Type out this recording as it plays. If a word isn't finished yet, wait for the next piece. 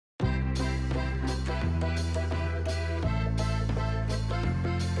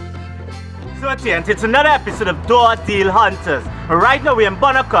So TNT, it's another episode of Door Deal Hunters. Right now we're in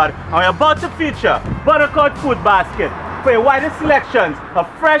Bonaccord and we're about to feature Bonaccord Food Basket for your widest selections of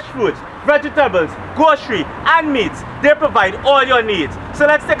fresh fruits, vegetables, grocery and meats. They provide all your needs. So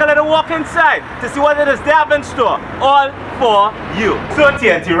let's take a little walk inside to see what it is they have in store, all for you. So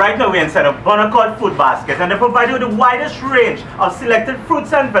TNT, right now we're inside of Bonaccord Food Basket and they provide you with the widest range of selected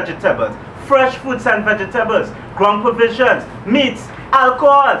fruits and vegetables, fresh fruits and vegetables, ground provisions, meats,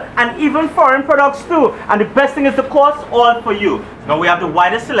 alcohol, and even foreign products too. And the best thing is the cost, all for you. Now we have the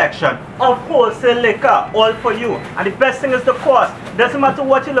widest selection of wholesale liquor, all for you. And the best thing is the cost. Doesn't matter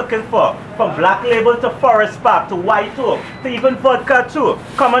what you're looking for, from Black Label to Forest Park to White Oak to even vodka too.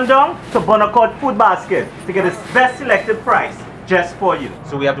 Come on down to Bonaccord Food Basket to get this best selected price just for you.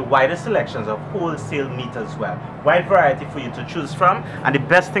 So we have the widest selections of wholesale meat as well. Wide variety for you to choose from, and the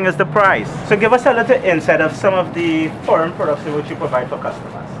best thing is the price. So give us a little insight of some of the foreign products which you provide for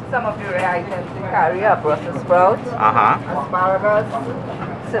customers. Some of the rare items we carry are Brussels sprouts, asparagus,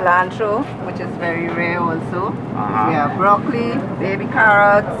 cilantro, which is very rare also. We have broccoli, baby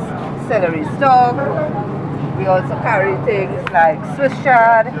carrots, celery stalk. We also carry things like Swiss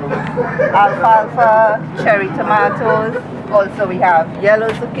chard, alfalfa, cherry tomatoes. Also we have yellow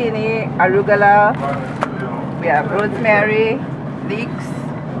zucchini, arugula. We have rosemary, leeks,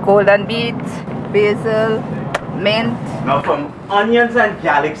 golden beets, basil, mint. Now from onions and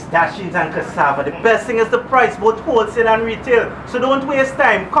garlics, dashings and cassava, the best thing is the price, both wholesale and retail. So don't waste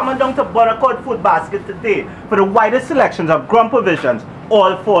time. Come on down to Bonaccord Food Basket today for the widest selections of ground provisions,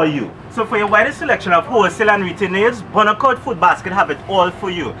 all for you. So for your widest selection of wholesale and retail needs, Bonaccord Food Basket have it all for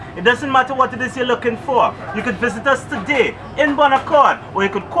you. It doesn't matter what it is you're looking for. You could visit us today in Bonaccord, or you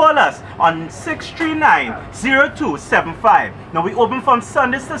could call us on 639-0275. Now we open from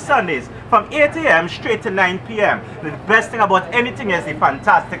Sundays to Sundays, from 8 a.m. straight to 9 p.m. The best thing about anything is the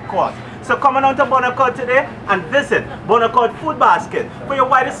fantastic cost. So come on to Bonaccord today and visit Bonaccord Food Basket for your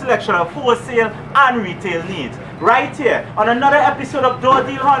widest selection of wholesale and retail needs. Right here on another episode of Door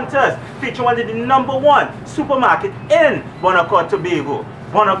Deal Hunters, featuring one of the #1 supermarket in Bonaccord, Tobago.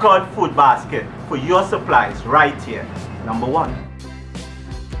 Bonaccord Food Basket for your supplies right here. #1.